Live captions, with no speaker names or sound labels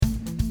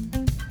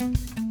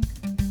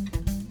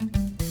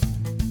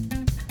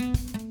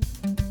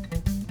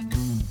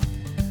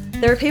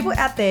There are people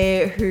out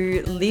there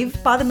who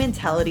live by the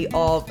mentality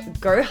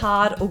of go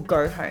hard or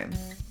go home.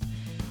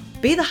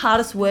 Be the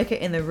hardest worker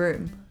in the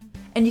room,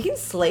 and you can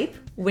sleep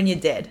when you're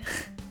dead.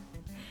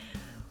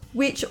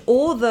 Which,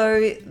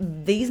 although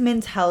these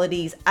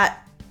mentalities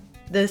at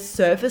the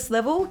surface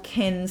level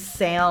can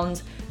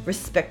sound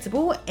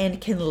respectable and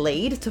can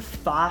lead to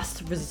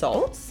fast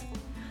results,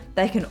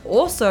 they can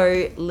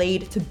also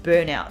lead to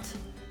burnout.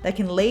 They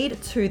can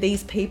lead to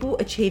these people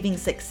achieving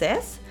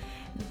success,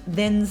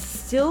 then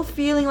still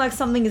feeling like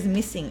something is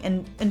missing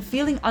and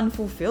feeling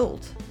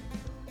unfulfilled,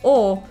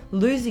 or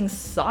losing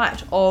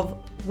sight of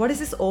what is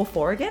this all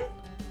for again?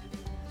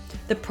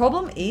 The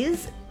problem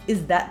is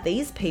that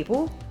these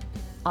people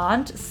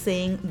aren't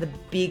seeing the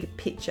big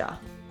picture,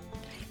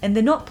 and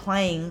they're not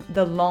playing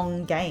the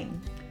long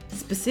game.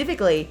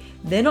 Specifically,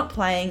 they're not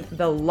playing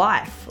the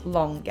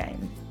lifelong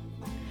game,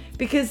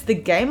 because the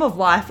game of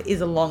life is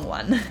a long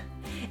one.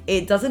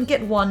 It doesn't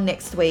get won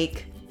next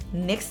week,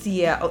 next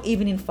year, or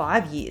even in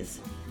 5 years.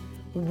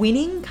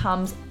 Winning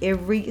comes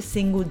every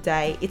single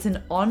day. It's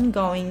an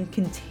ongoing,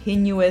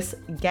 continuous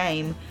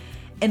game,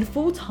 and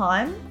full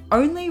time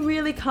only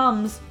really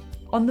comes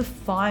on the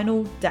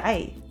final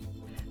day.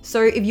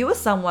 So if you are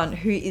someone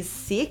who is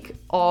sick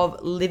of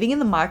living in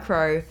the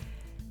micro,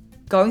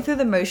 going through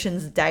the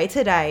motions day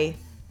to day,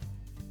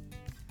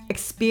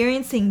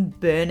 experiencing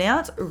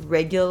burnout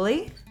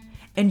regularly,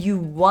 and you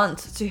want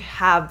to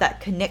have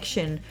that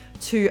connection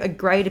to a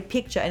greater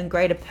picture and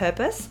greater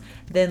purpose,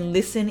 then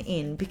listen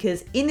in,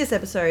 because in this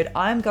episode,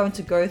 I'm going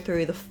to go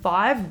through the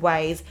 5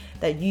 ways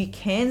that you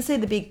can see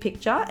the big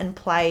picture and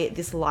play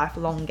this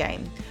lifelong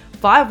game.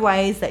 5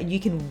 ways that you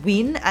can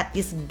win at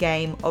this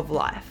game of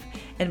life.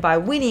 And by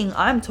winning,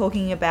 I'm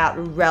talking about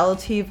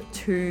relative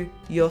to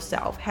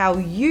yourself, how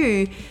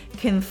you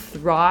can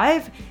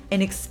thrive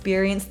and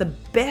experience the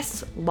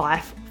best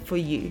life for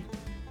you.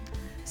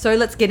 So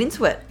let's get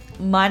into it.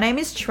 My name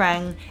is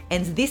Trang,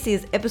 and this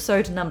is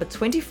episode number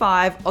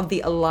 25 of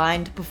the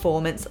Aligned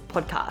Performance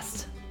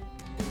Podcast.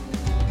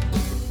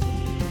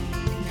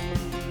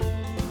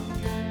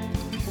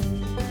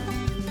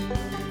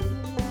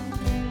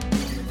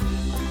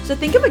 So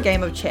think of a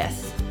game of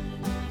chess.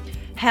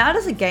 How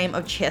does a game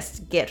of chess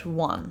get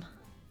won?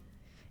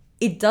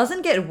 It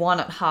doesn't get won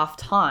at half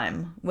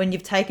time when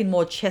you've taken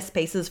more chess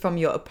pieces from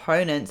your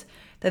opponent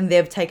than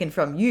they've taken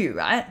from you,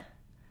 right?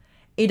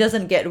 It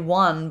doesn't get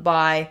won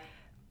by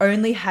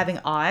only having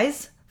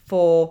eyes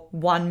for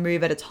one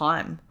move at a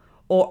time,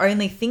 or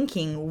only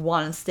thinking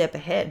one step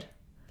ahead.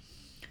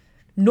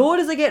 Nor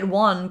does it get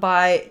won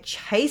by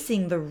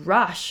chasing the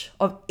rush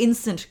of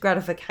instant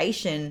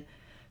gratification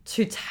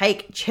to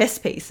take chess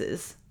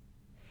pieces.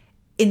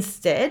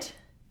 Instead,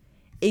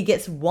 it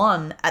gets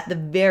won at the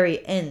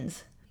very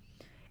end.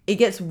 It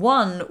gets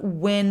won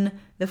when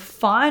the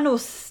final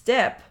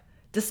step,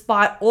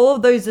 despite all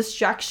of those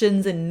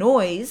distractions and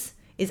noise,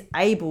 is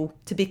able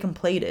to be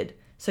completed.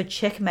 So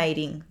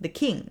checkmating the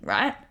king,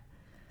 right?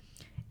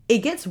 It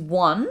gets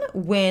won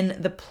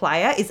when the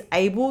player is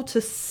able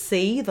to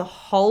see the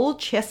whole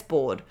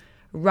chessboard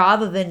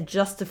rather than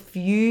just a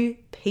few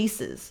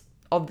pieces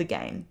of the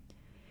game.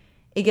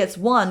 It gets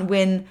won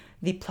when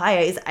the player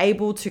is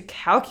able to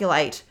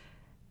calculate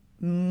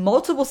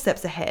multiple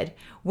steps ahead,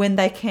 when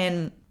they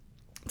can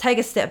take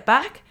a step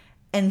back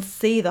and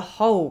see the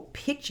whole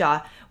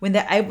picture, when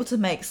they're able to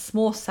make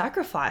small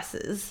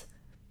sacrifices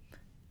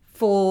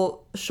for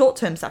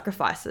short-term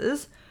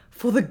sacrifices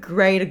for the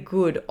greater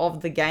good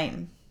of the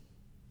game.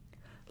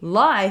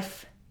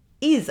 Life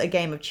is a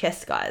game of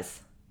chess, guys,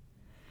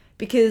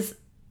 because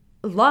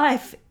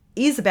life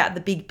is about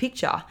the big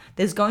picture.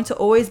 There's going to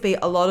always be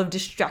a lot of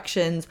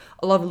distractions,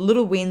 a lot of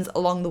little wins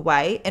along the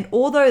way, and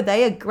although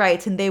they are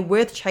great and they're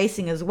worth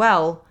chasing as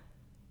well,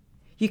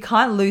 you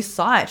can't lose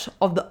sight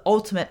of the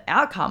ultimate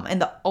outcome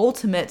and the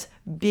ultimate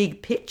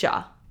big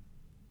picture.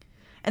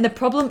 And the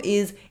problem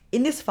is,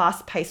 in this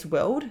fast-paced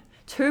world,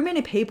 too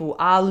many people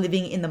are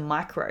living in the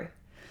micro.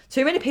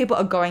 Too many people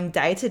are going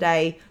day to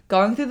day,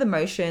 going through the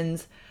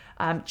motions,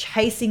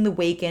 chasing the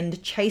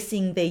weekend,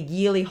 chasing their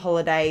yearly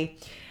holiday,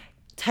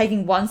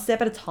 taking one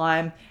step at a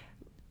time,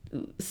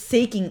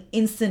 seeking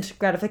instant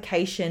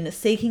gratification,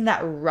 seeking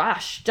that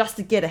rush just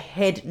to get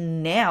ahead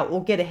now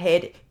or get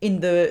ahead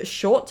in the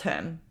short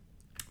term.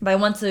 They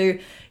want to,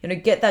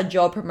 get that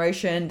job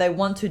promotion. They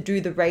want to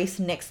do the race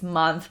next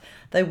month.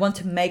 They want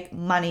to make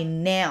money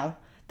now.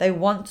 They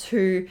want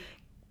to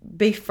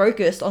be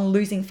focused on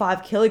losing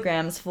 5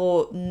 kilograms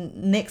for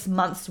next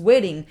month's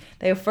wedding.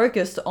 They are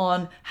focused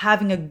on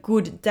having a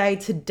good day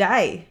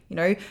today,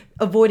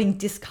 avoiding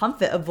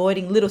discomfort,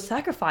 avoiding little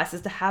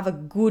sacrifices to have a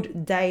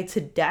good day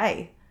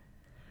today.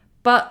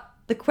 But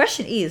the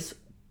question is,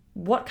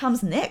 what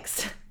comes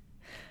next?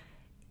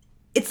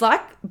 It's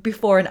like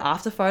before and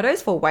after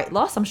photos for weight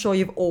loss. I'm sure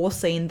you've all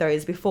seen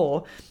those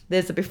before.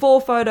 There's a before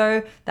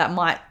photo that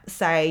might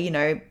say,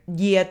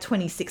 year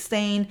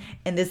 2016,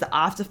 and there's the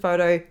after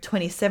photo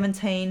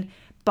 2017.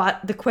 But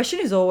the question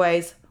is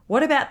always,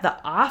 what about the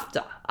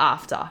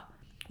after?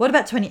 What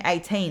about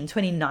 2018,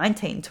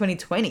 2019,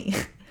 2020?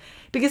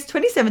 Because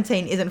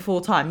 2017 isn't full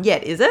time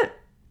yet, is it?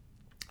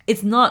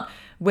 It's not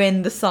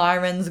when the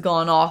siren's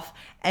gone off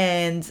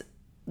and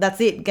that's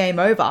it, game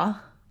over.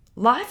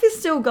 Life is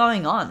still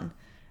going on.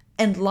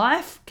 And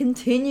life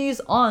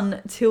continues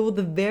on till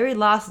the very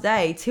last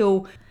day,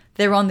 till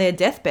they're on their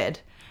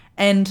deathbed.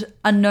 And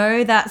I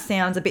know that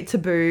sounds a bit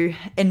taboo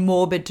and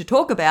morbid to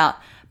talk about,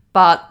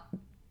 but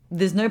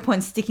there's no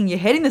point sticking your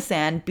head in the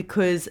sand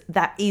because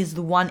that is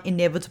the one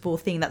inevitable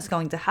thing that's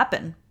going to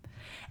happen.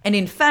 And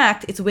in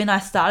fact, it's when I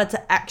started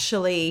to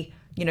actually,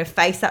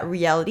 face that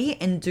reality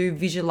and do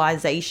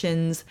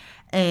visualizations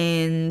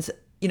and,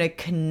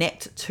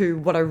 connect to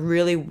what I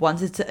really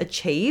wanted to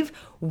achieve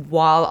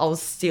while I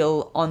was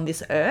still on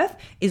this earth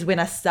is when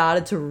I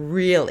started to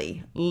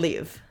really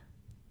live.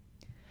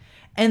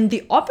 And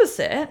the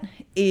opposite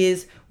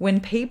is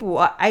when people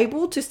are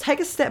able to take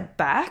a step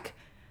back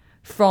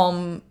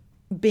from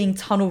being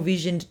tunnel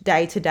visioned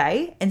day to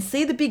day and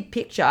see the big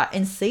picture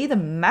and see the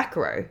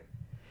macro,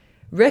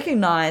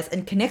 recognize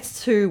and connect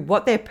to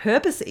what their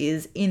purpose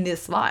is in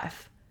this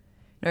life.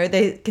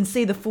 They can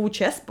see the full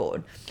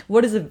chessboard.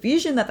 What is a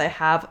vision that they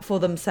have for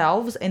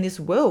themselves and this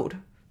world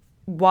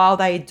while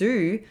they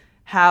do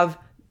have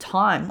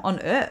time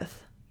on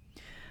earth?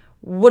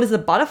 What is the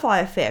butterfly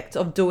effect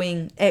of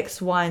doing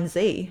X, Y, and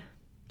Z?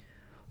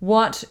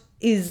 What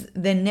is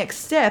the next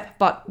step,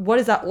 but what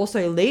is that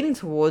also leading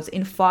towards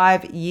in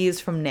 5 years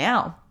from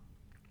now?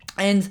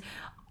 And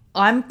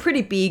I'm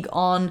pretty big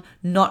on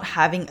not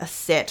having a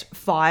set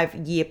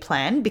 5-year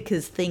plan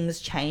because things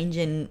change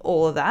and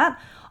all of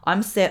that.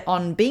 I'm set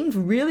on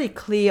being really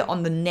clear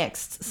on the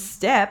next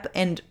step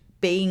and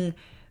being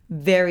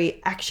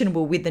very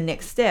actionable with the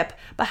next step,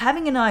 but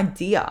having an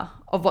idea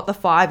of what the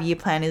 5-year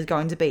plan is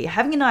going to be,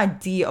 having an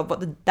idea of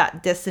what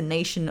that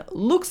destination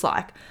looks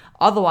like.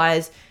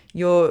 Otherwise,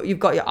 you've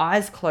got your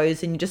eyes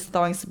closed and you're just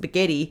throwing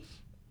spaghetti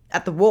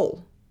at the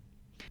wall.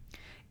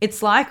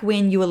 It's like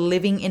when you are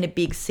living in a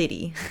big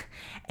city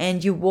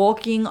and you're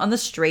walking on the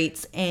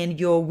streets and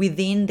you're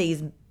within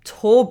these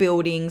tall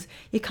buildings,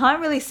 you can't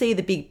really see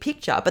the big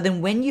picture. But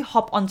then when you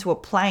hop onto a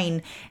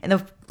plane and the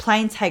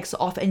plane takes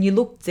off and you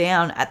look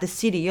down at the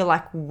city, you're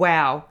like,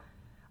 wow,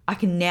 I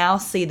can now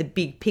see the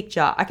big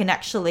picture. I can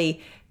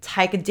actually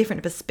take a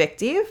different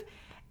perspective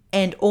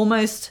and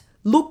almost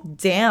look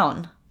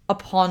down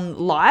upon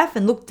life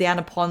and look down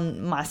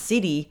upon my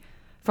city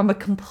from a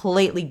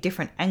completely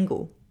different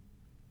angle.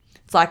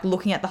 It's like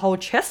looking at the whole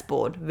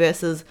chessboard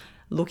versus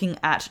looking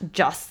at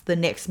just the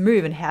next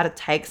move and how to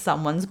take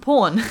someone's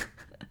pawn.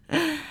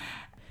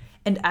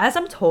 And as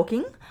I'm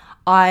talking,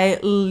 I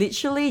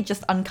literally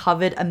just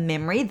uncovered a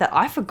memory that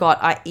I forgot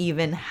I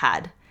even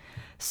had.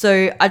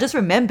 So I just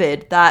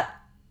remembered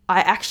that I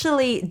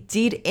actually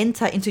did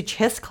enter into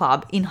chess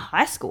club in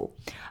high school.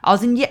 I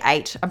was in year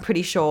 8, I'm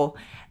pretty sure.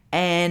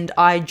 And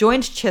I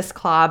joined chess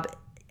club,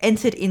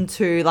 entered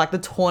into like the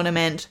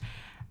tournament,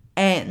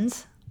 and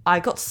I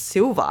got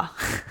silver.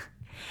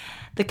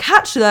 The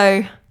catch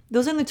though, there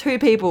was only 2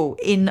 people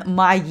in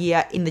my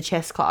year in the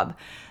chess club.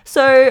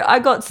 So I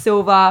got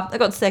silver, I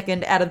got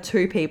second out of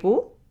 2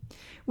 people,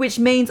 which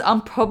means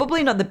I'm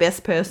probably not the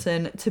best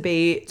person to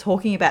be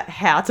talking about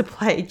how to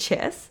play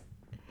chess,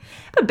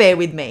 but bear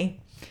with me.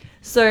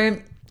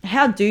 So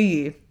how do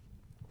you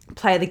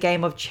play the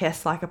game of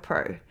chess like a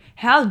pro?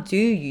 How do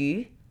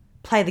you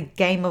play the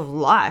game of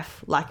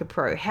life like a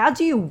pro? How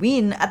do you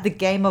win at the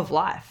game of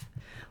life?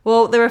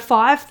 Well, there are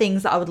 5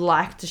 things that I would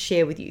like to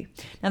share with you.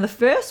 Now, the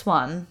first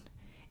one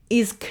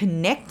is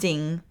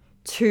connecting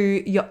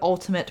to your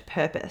ultimate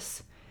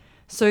purpose.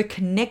 So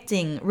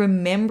connecting,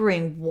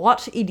 remembering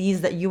what it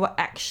is that you are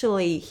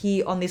actually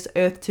here on this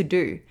earth to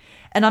do.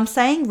 And I'm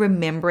saying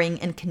remembering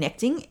and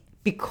connecting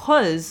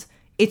because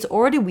it's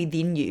already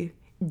within you.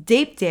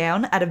 Deep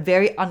down at a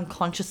very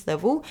unconscious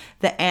level,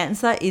 the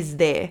answer is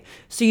there.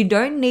 So you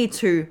don't need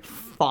to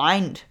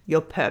find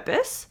your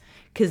purpose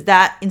because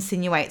that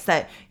insinuates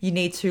that you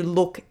need to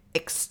look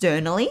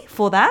externally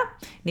for that.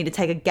 You need to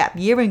take a gap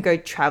year and go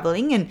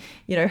traveling and,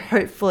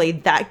 hopefully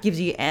that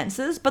gives you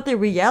answers. But the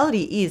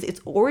reality is it's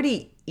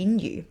already in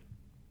you.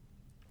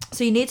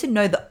 So you need to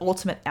know the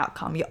ultimate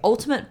outcome, your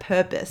ultimate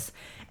purpose.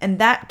 And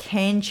that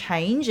can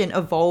change and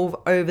evolve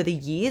over the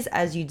years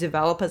as you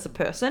develop as a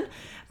person.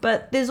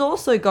 But there's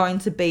also going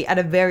to be, at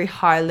a very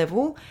high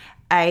level,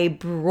 a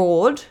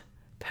broad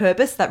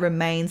purpose that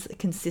remains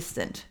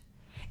consistent.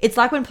 It's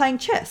like when playing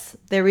chess.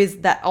 There is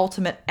that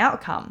ultimate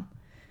outcome.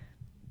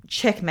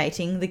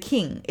 Checkmating the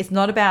king. It's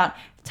not about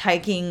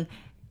taking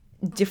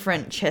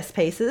different chess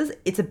pieces.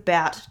 It's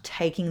about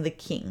taking the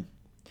king.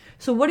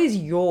 So what is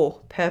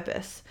your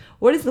purpose?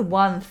 What is the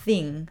one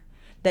thing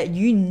that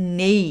you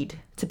need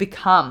to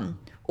become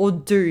or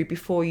do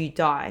before you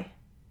die?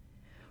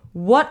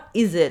 What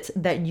is it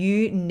that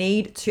you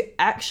need to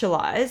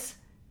actualize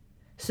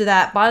so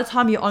that by the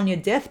time you're on your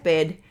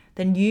deathbed,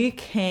 then you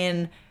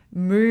can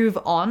move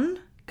on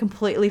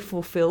completely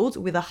fulfilled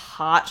with a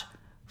heart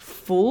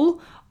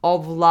full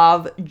of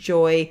love,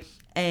 joy,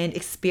 and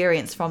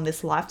experience from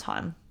this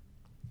lifetime?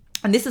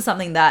 And this is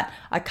something that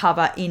I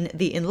cover in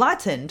the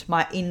Enlightened,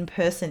 my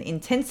in-person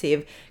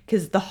intensive,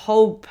 because the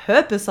whole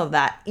purpose of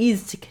that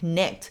is to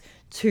connect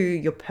to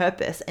your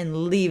purpose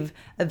and live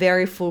a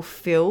very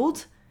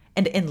fulfilled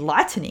and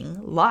enlightening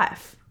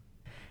life.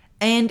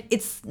 And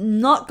it's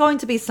not going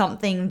to be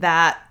something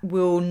that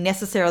will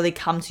necessarily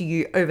come to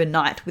you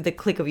overnight with a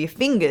click of your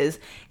fingers.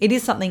 It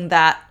is something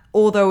that,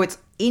 although it's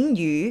in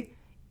you,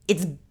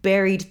 it's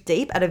buried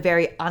deep at a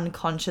very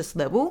unconscious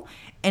level.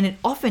 And it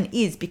often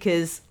is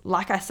because,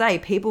 like I say,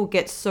 people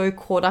get so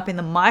caught up in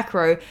the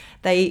micro,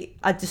 they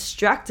are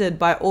distracted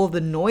by all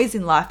the noise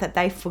in life that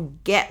they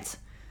forget,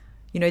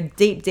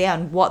 deep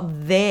down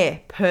what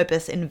their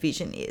purpose and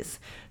vision is.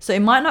 So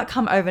it might not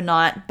come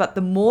overnight, but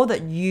the more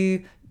that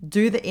you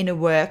do the inner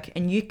work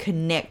and you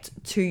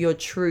connect to your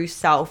true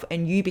self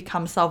and you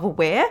become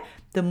self-aware,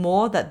 the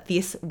more that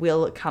this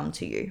will come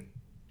to you.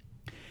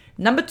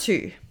 Number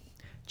 2,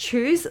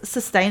 choose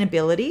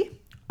sustainability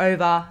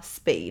over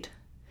speed.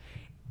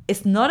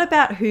 It's not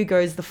about who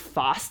goes the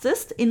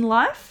fastest in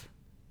life,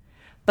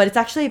 but it's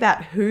actually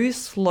about who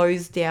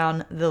slows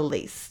down the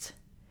least.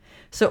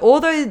 So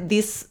although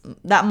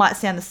that might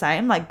sound the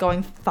same, like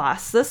going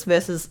fastest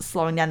versus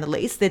slowing down the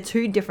least, they're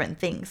two different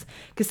things.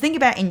 Because think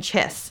about in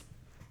chess,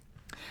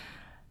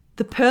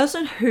 the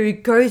person who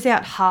goes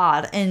out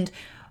hard and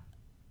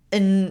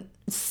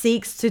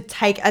seeks to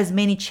take as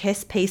many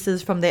chess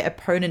pieces from their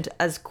opponent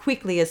as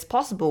quickly as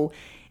possible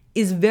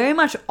is very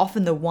much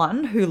often the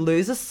one who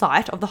loses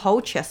sight of the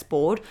whole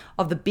chessboard,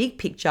 of the big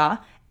picture,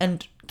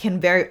 and can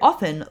very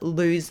often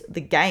lose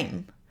the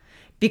game.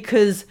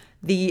 Because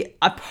the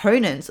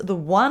opponent, the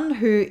one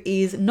who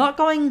is not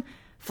going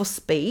for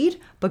speed,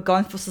 but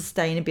going for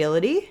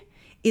sustainability,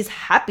 is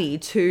happy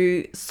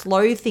to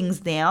slow things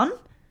down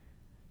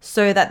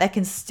so that they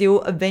can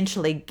still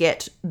eventually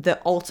get the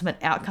ultimate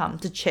outcome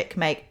to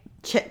checkmate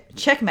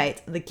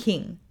the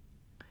king.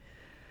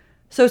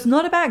 So it's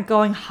not about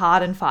going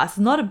hard and fast. It's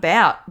not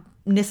about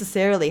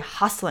necessarily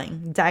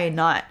hustling day and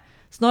night.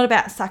 It's not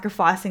about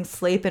sacrificing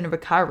sleep and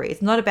recovery.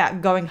 It's not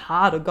about going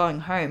hard or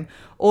going home,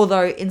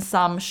 although in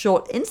some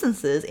short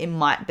instances it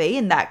might be,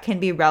 and that can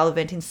be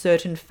relevant in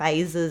certain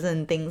phases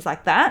and things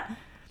like that.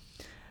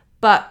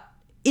 But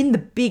in the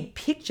big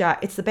picture,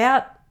 it's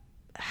about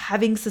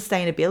having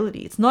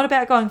sustainability. It's not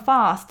about going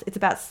fast. It's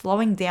about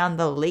slowing down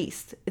the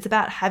least. It's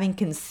about having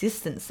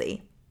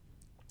consistency.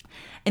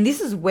 And this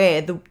is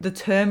where the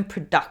term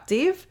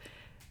productive,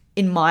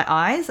 in my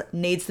eyes,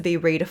 needs to be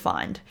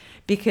redefined,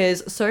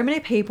 because so many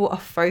people are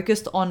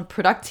focused on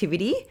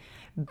productivity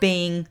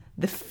being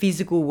the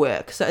physical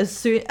work. So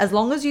as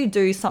long as you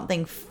do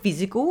something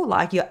physical,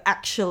 like you're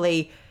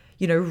actually,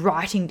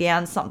 writing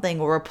down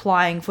something or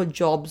applying for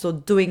jobs or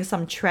doing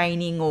some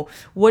training or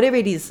whatever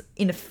it is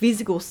in a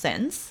physical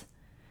sense,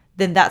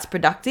 then that's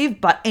productive,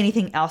 but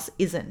anything else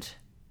isn't.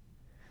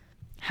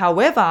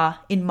 However,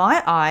 in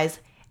my eyes,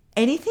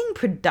 anything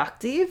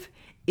productive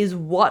is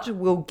what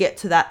will get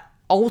to that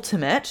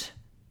ultimate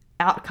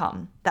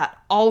outcome, that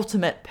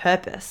ultimate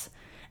purpose.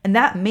 And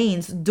that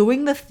means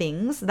doing the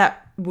things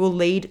that will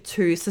lead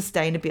to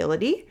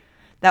sustainability,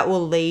 that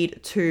will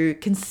lead to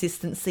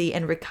consistency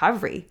and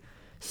recovery.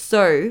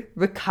 So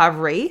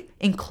recovery,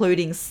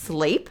 including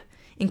sleep,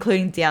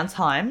 including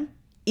downtime,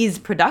 is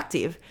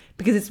productive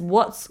because it's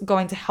what's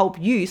going to help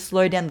you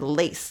slow down the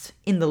least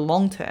in the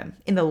long term,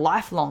 in the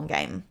lifelong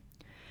game.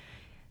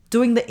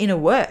 Doing the inner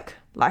work,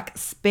 like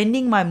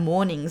spending my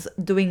mornings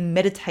doing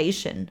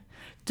meditation,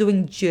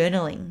 doing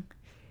journaling,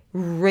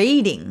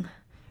 reading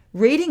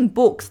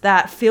books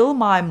that fill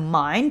my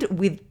mind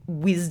with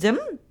wisdom,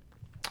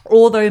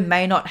 although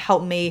may not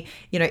help me,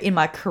 in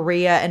my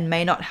career and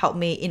may not help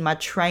me in my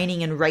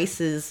training and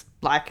races,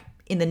 like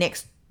in the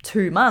next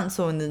 2 months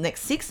or in the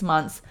next 6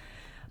 months,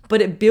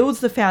 but it builds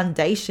the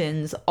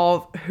foundations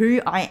of who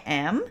I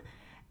am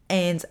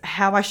and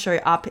how I show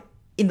up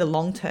in the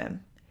long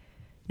term.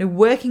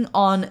 Working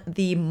on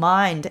the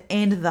mind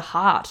and the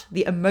heart,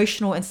 the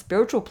emotional and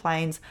spiritual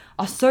planes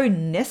are so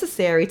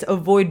necessary to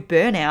avoid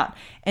burnout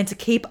and to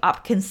keep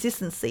up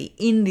consistency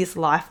in this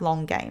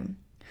lifelong game.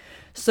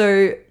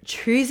 So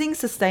choosing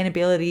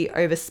sustainability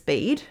over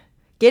speed,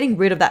 getting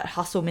rid of that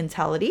hustle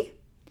mentality,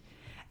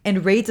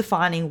 and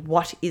redefining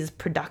what is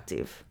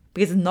productive,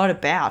 because it's not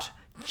about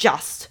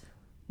just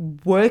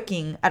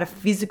working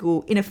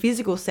in a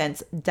physical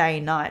sense day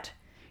and night.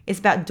 It's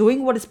about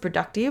doing what is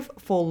productive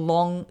for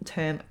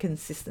long-term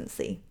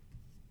consistency.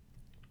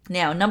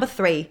 Now, number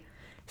 3,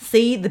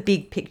 see the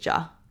big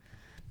picture.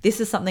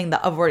 This is something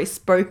that I've already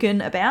spoken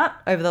about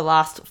over the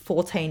last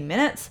 14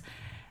 minutes.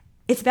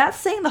 It's about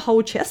seeing the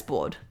whole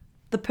chessboard.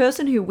 The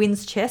person who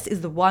wins chess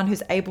is the one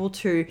who's able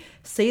to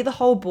see the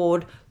whole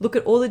board, look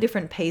at all the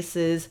different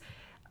pieces,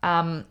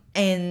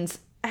 and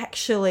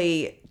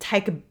actually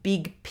take a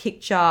big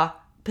picture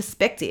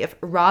perspective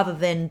rather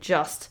than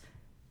just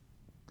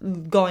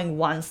going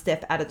one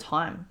step at a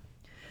time.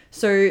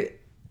 So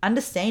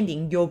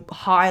understanding your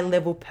high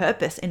level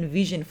purpose and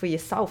vision for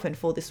yourself and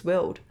for this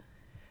world,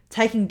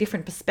 taking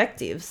different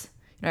perspectives,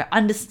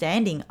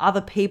 understanding other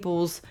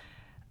people's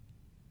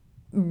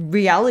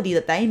reality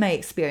that they may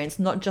experience,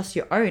 not just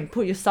your own.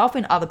 Put yourself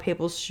in other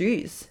people's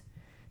shoes,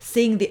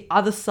 seeing the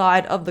other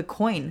side of the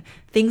coin,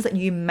 things that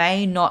you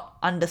may not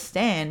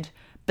understand,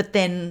 but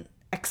then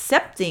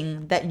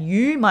accepting that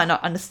you might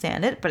not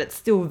understand it, but it's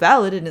still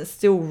valid and it's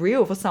still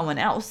real for someone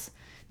else.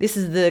 This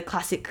is the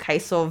classic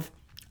case of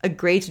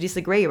agree to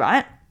disagree,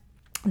 right?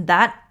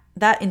 That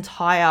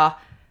entire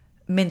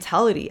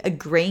mentality,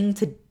 agreeing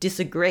to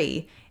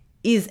disagree,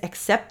 is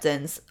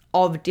acceptance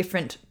of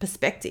different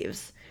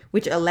perspectives,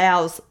 which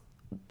allows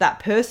that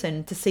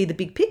person to see the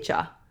big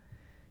picture.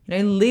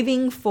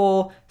 Living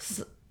for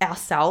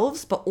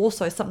ourselves, but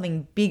also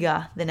something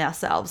bigger than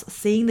ourselves,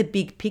 seeing the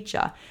big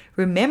picture,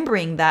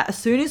 remembering that as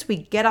soon as we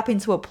get up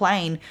into a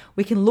plane,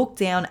 we can look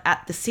down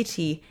at the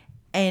city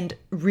and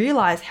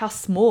realize how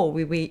small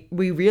we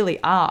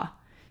really are.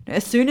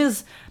 As soon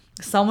as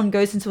someone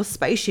goes into a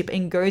spaceship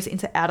and goes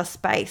into outer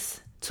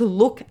space to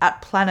look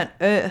at planet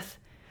Earth,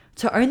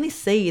 to only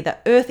see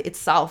that Earth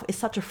itself is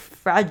such a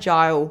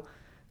fragile,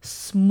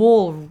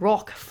 small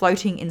rock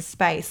floating in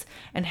space,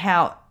 and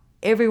how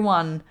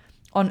everyone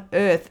on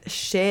Earth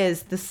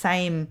shares the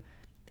same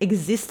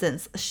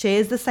existence,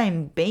 shares the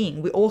same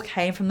being. We all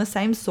came from the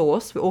same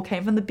source. We all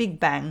came from the Big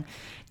Bang.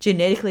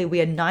 Genetically,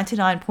 we are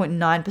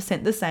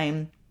 99.9% the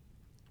same.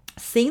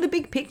 Seeing the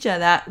big picture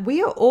that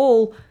we are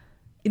all,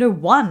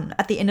 one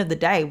at the end of the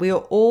day. We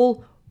are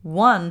all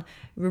one.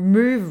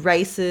 Remove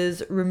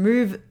races,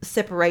 remove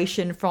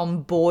separation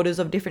from borders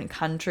of different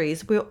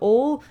countries. We're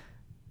all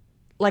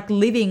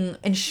living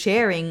and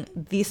sharing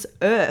this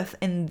earth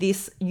and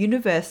this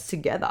universe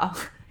together.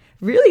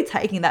 Really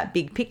taking that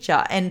big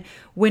picture. And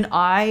when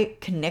I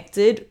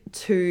connected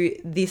to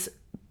this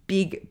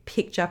big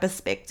picture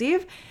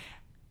perspective,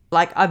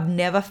 I've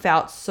never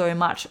felt so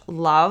much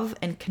love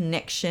and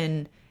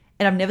connection,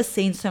 and I've never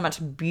seen so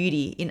much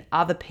beauty in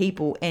other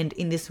people and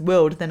in this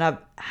world than I've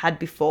had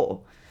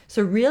before.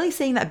 So really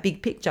seeing that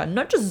big picture,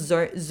 not just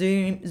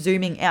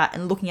zooming out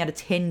and looking at a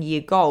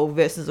 10-year goal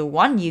versus a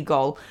 1-year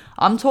goal.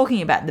 I'm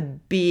talking about the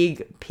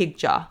big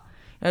picture.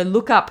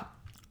 Look up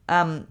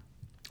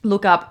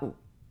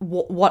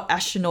what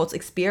astronauts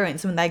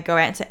experience when they go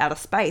out into outer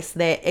space,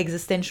 their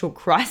existential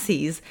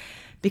crises,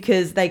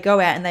 because they go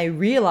out and they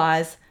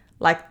realize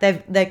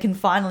they can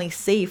finally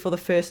see for the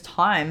first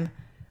time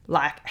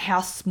how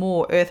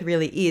small Earth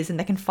really is, and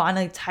they can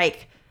finally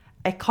take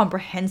a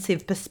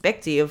comprehensive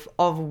perspective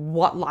of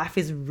what life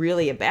is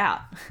really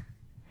about.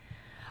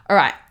 All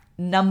right,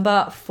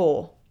 number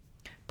 4,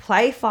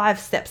 play 5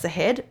 steps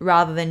ahead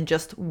rather than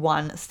just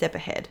 1 step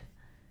ahead.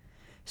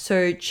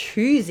 So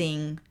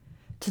choosing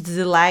to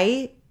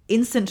delay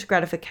instant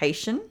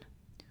gratification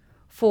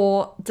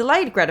for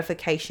delayed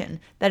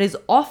gratification that is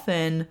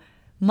often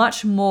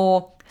much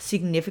more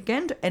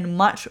significant and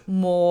much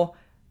more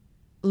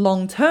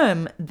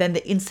long-term than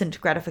the instant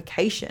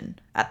gratification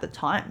at the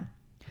time.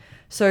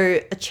 So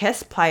a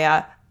chess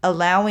player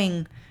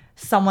allowing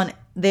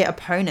their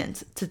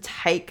opponent, to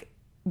take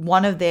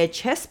one of their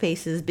chess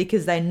pieces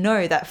because they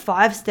know that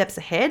 5 steps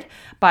ahead,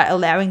 by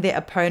allowing their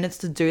opponents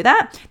to do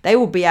that, they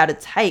will be able to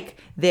take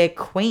their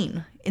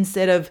queen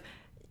instead of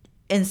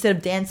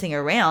dancing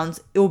around.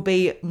 It will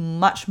be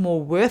much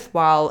more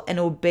worthwhile, and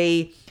it will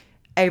be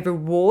a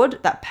reward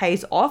that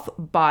pays off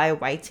by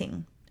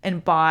waiting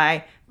and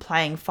by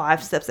playing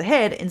 5 steps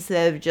ahead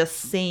instead of just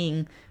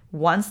seeing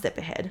 1 step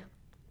ahead.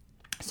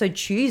 So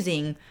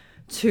choosing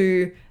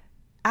to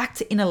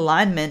act in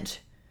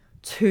alignment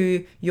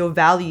to your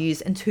values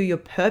and to your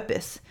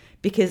purpose,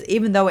 because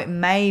even though it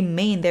may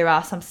mean there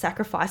are some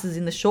sacrifices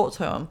in the short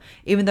term,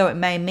 even though it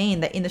may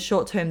mean that in the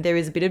short term there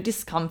is a bit of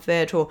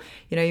discomfort, or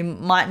you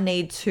might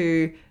need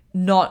to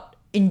not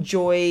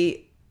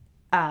enjoy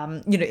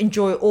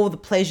all the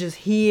pleasures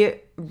here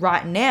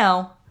right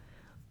now,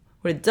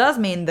 what it does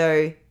mean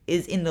though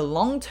is in the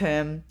long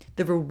term,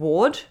 the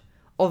reward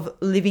of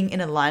living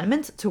in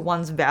alignment to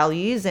one's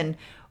values and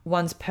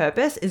one's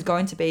purpose is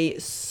going to be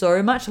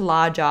so much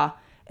larger.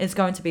 It's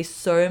going to be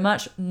so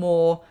much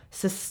more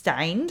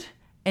sustained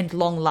and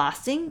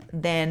long-lasting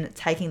than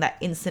taking that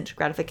instant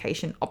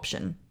gratification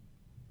option.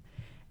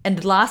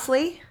 And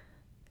lastly,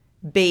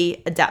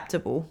 be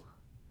adaptable.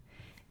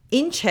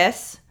 In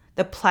chess,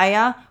 the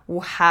player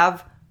will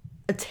have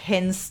a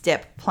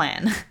 10-step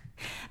plan.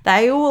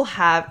 They will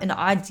have an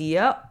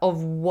idea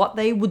of what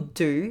they would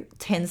do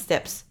 10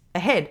 steps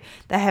ahead.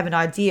 They have an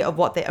idea of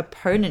what their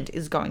opponent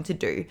is going to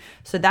do.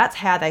 So that's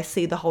how they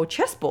see the whole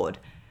chessboard.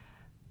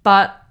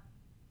 But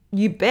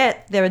you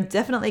bet there are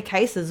definitely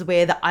cases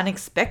where the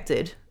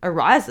unexpected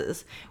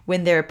arises,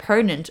 when their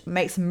opponent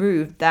makes a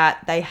move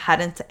that they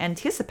hadn't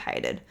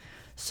anticipated.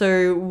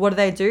 So what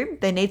do?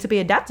 They need to be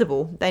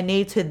adaptable. They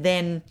need to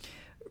then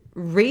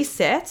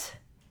reset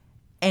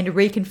and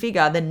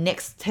reconfigure the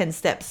next 10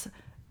 steps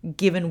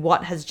given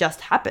what has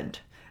just happened,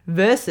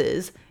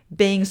 versus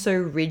being so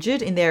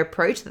rigid in their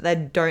approach that they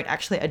don't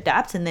actually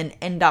adapt and then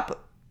end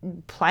up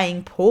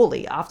playing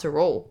poorly after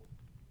all.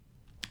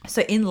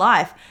 So in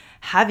life,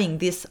 having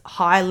this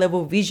high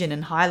level vision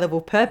and high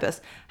level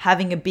purpose,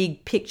 having a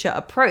big picture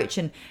approach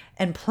and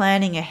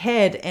planning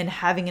ahead and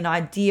having an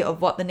idea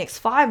of what the next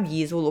 5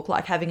 years will look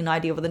like, having an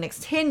idea of what the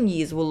next 10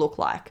 years will look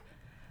like.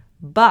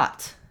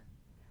 But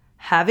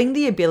having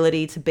the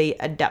ability to be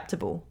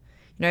adaptable.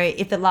 You know,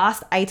 if the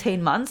last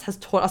 18 months has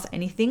taught us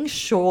anything,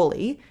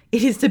 surely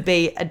it is to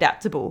be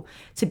adaptable,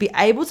 to be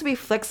able to be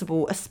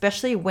flexible,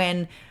 especially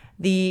when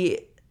the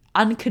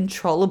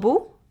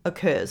uncontrollable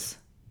occurs.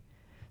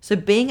 So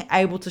being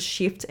able to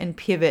shift and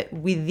pivot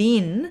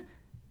within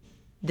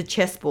the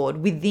chessboard,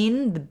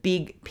 within the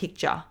big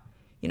picture,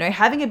 you know,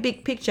 having a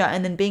big picture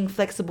and then being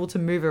flexible to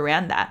move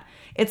around that.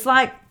 It's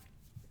like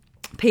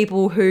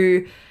people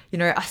who, you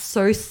know, are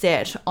so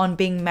set on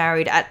being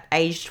married at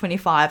age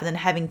 25 and then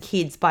having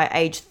kids by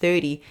age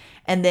 30.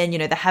 And then, you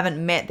know, they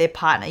haven't met a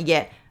partner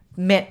yet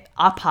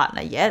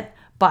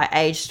by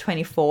age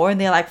 24.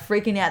 And they're like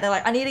freaking out. They're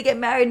like, I need to get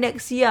married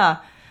next year.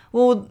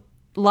 Well,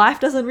 life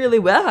doesn't really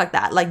work like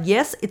that. Like,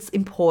 yes, it's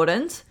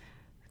important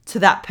to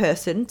that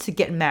person to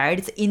get married.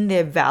 It's in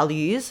their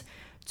values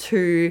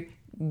to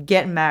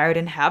get married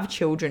and have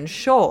children.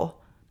 Sure.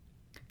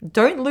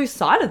 Don't lose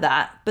sight of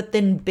that, but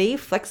then be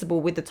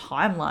flexible with the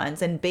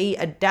timelines and be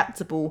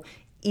adaptable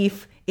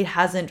if it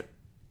hasn't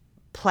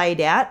played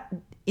out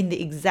in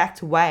the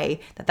exact way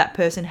that that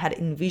person had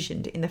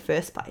envisioned in the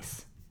first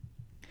place.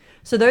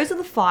 So those are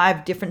the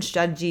 5 different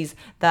strategies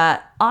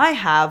that I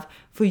have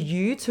for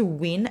you to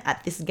win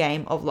at this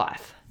game of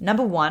life.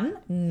 Number 1,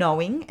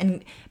 knowing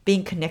and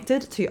being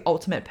connected to your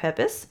ultimate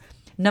purpose.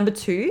 Number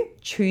 2,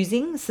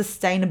 choosing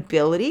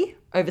sustainability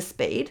over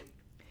speed.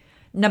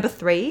 Number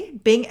 3,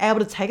 being able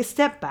to take a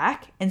step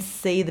back and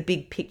see the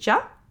big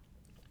picture.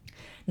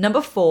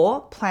 Number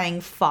 4,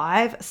 playing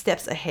 5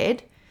 steps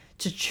ahead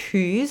to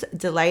choose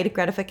delayed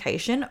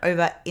gratification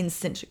over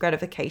instant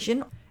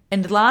gratification.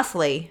 And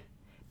lastly,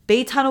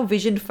 be tunnel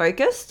vision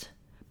focused,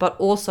 but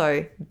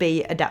also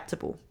be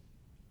adaptable.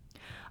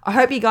 I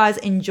hope you guys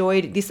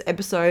enjoyed this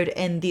episode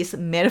and this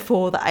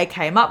metaphor that I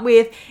came up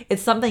with.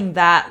 It's something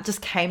that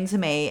just came to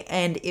me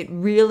and it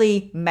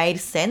really made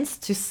sense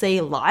to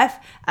see life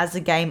as a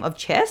game of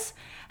chess.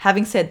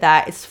 Having said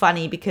that, it's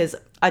funny because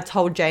I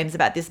told James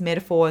about this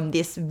metaphor and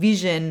this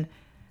vision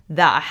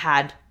that I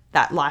had,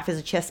 that life is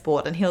a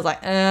chessboard, and he was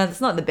like, that's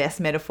not the best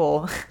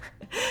metaphor.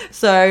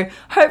 So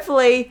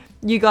hopefully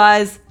you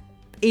guys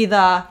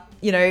either,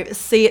 you know,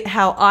 see it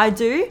how I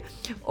do,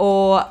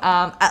 or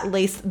at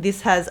least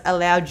this has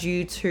allowed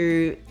you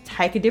to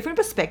take a different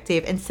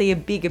perspective and see a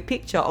bigger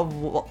picture of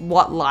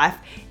what life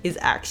is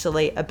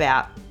actually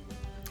about.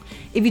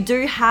 If you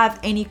do have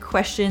any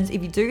questions,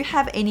 if you do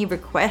have any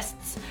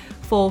requests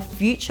for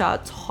future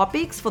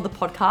topics for the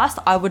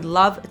podcast, I would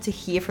love to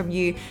hear from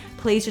you.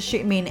 Please just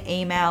shoot me an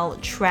email,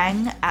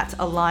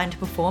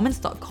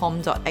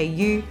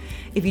 trang@alignedperformance.com.au.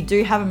 If you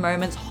do have a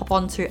moment, hop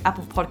onto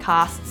Apple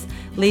Podcasts,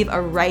 leave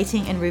a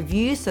rating and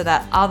review so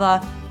that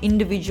other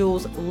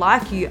individuals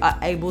like you are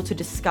able to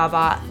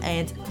discover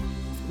and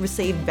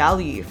receive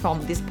value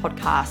from this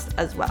podcast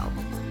as well.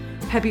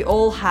 Hope you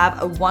all have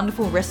a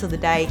wonderful rest of the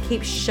day.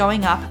 Keep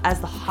showing up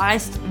as the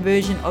highest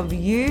version of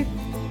you,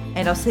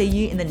 and I'll see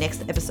you in the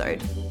next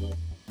episode.